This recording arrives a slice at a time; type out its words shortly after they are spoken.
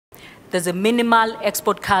there's a minimal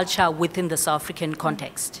export culture within the South African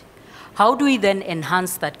context. How do we then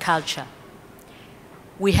enhance that culture?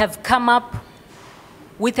 We have come up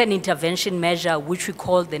with an intervention measure which we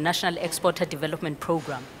call the National Exporter Development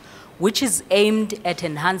Program, which is aimed at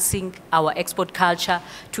enhancing our export culture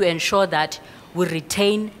to ensure that we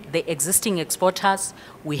retain the existing exporters,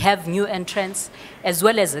 we have new entrants, as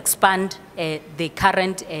well as expand the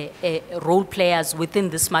current role players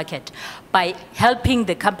within this market by helping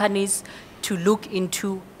the companies to look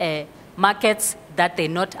into markets that they're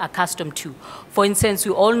not accustomed to. For instance,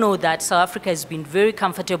 we all know that South Africa has been very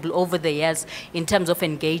comfortable over the years in terms of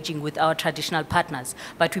engaging with our traditional partners,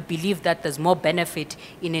 but we believe that there's more benefit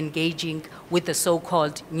in engaging with the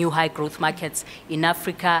so-called new high-growth markets in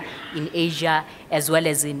Africa, in Asia, as well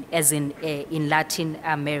as in Latin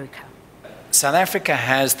America. South Africa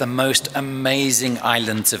has the most amazing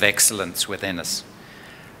islands of excellence within us.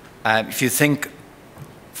 If you think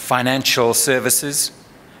financial services,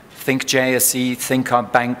 think JSE, think our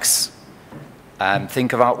banks,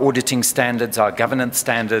 think of our auditing standards, our governance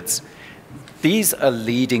standards. These are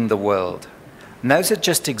leading the world. And those are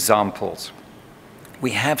just examples.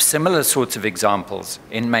 We have similar sorts of examples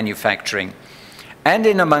in manufacturing and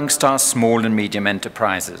in amongst our small and medium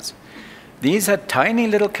enterprises. These are tiny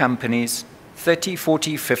little companies, 30,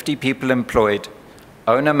 40, 50 people employed,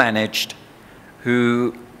 owner-managed,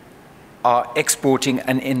 who are exporting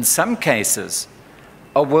and in some cases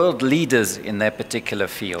are world leaders in their particular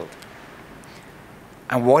field.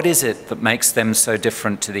 And what is it that makes them so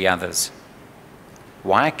different to the others?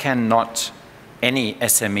 Why cannot any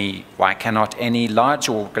SME, why cannot any large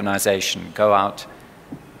organization go out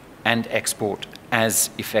and export as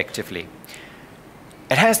effectively?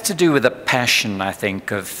 It has to do with the passion, I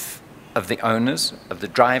think, of the owners, of the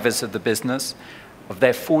drivers of the business, of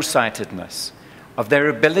their foresightedness, of their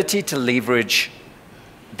ability to leverage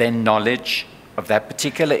their knowledge of that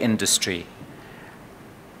particular industry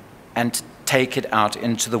and take it out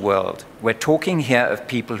into the world. We're talking here of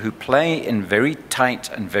people who play in very tight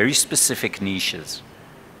and very specific niches.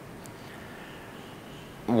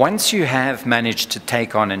 Once you have managed to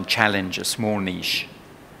take on and challenge a small niche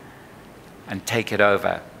and take it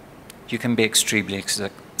over, you can be extremely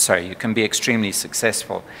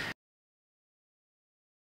successful.